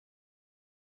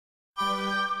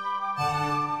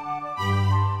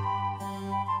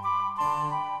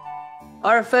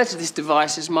I refer to this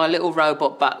device as my little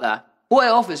robot butler. What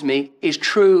it offers me is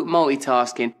true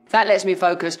multitasking. That lets me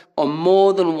focus on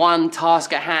more than one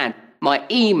task at hand. My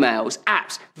emails,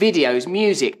 apps, videos,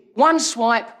 music. One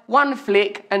swipe, one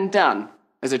flick, and done.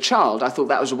 As a child, I thought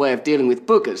that was a way of dealing with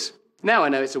boogers. Now I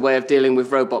know it's a way of dealing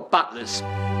with robot butlers.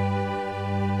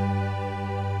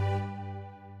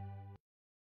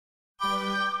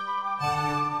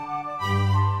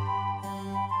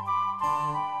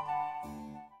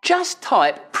 Just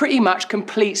Type pretty much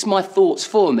completes my thoughts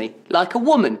for me, like a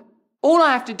woman. All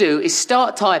I have to do is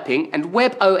start typing and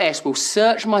WebOS will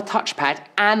search my touchpad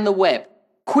and the web.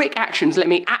 Quick actions let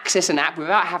me access an app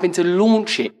without having to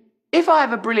launch it. If I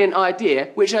have a brilliant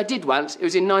idea, which I did once, it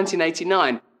was in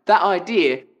 1989, that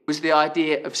idea was the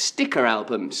idea of sticker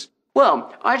albums.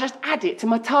 Well, I just add it to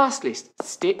my task list,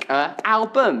 sticker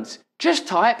albums. Just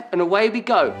type and away we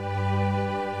go.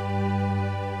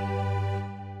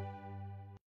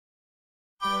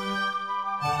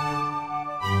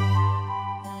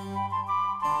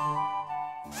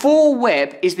 Full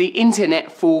web is the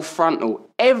internet full frontal.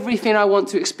 Everything I want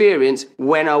to experience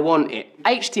when I want it.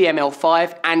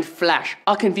 HTML5 and Flash.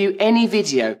 I can view any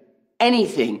video,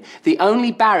 anything. The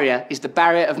only barrier is the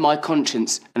barrier of my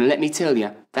conscience. And let me tell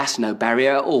you, that's no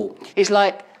barrier at all. It's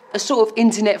like a sort of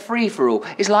internet free-for-all.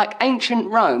 It's like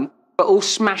ancient Rome, but all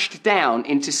smashed down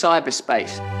into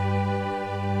cyberspace.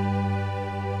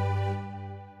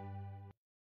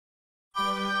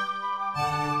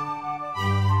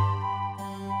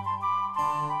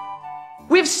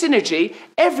 With Synergy,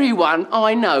 everyone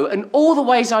I know and all the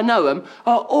ways I know them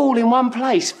are all in one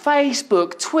place.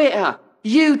 Facebook, Twitter,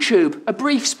 YouTube, a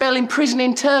brief spell in prison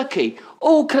in Turkey,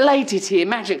 all collated here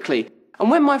magically.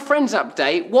 And when my friends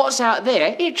update what's out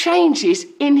there, it changes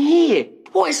in here.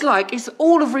 What it's like is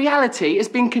all of reality has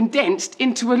been condensed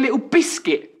into a little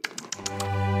biscuit.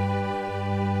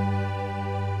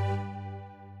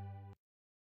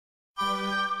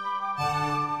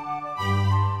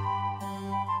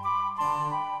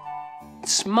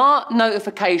 Smart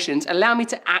notifications allow me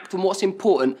to act on what's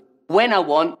important when I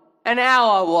want and how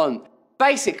I want.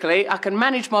 Basically, I can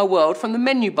manage my world from the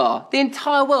menu bar, the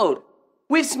entire world.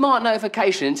 With smart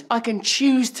notifications, I can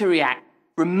choose to react,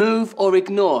 remove or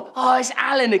ignore. Oh, it's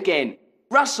Alan again.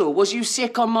 Russell, was you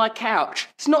sick on my couch?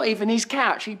 It's not even his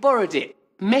couch, he borrowed it.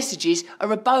 Messages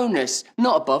are a bonus,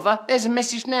 not a bother. There's a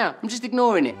message now, I'm just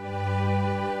ignoring it.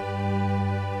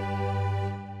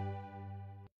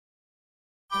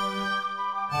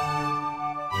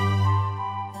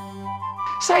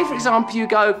 Say, for example, you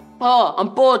go, oh, I'm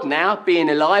bored now, being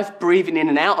alive, breathing in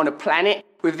and out on a planet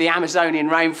with the Amazonian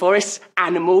rainforests,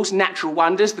 animals, natural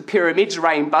wonders, the pyramids,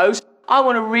 rainbows. I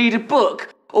want to read a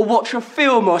book or watch a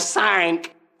film or something.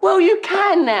 Well, you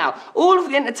can now. All of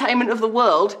the entertainment of the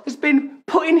world has been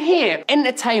put in here.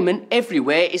 Entertainment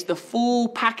everywhere is the full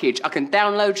package. I can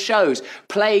download shows,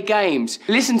 play games,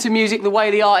 listen to music the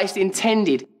way the artist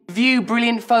intended, view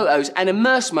brilliant photos and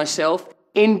immerse myself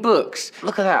in books.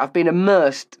 Look at that, I've been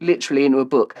immersed literally into a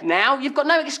book. Now, you've got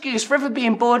no excuse for ever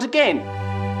being bored again.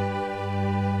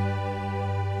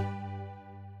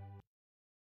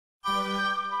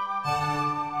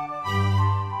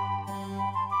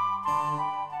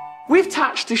 With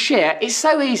Touch to Share, it's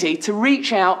so easy to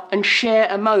reach out and share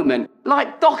a moment.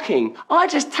 Like docking. I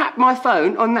just tap my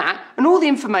phone on that and all the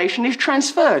information is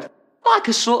transferred. Like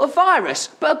a sort of virus,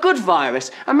 but a good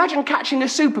virus. Imagine catching a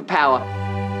superpower.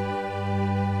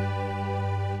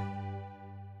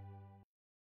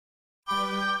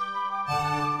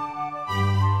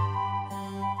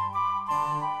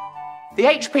 The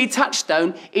HP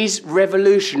Touchstone is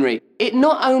revolutionary. It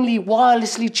not only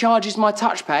wirelessly charges my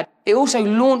touchpad, it also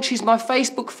launches my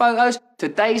Facebook photos,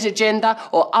 today's agenda,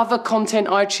 or other content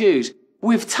I choose.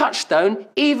 With Touchstone,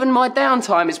 even my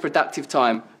downtime is productive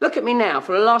time. Look at me now,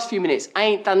 for the last few minutes, I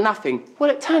ain't done nothing.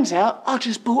 Well, it turns out I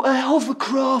just bought a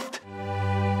hovercraft.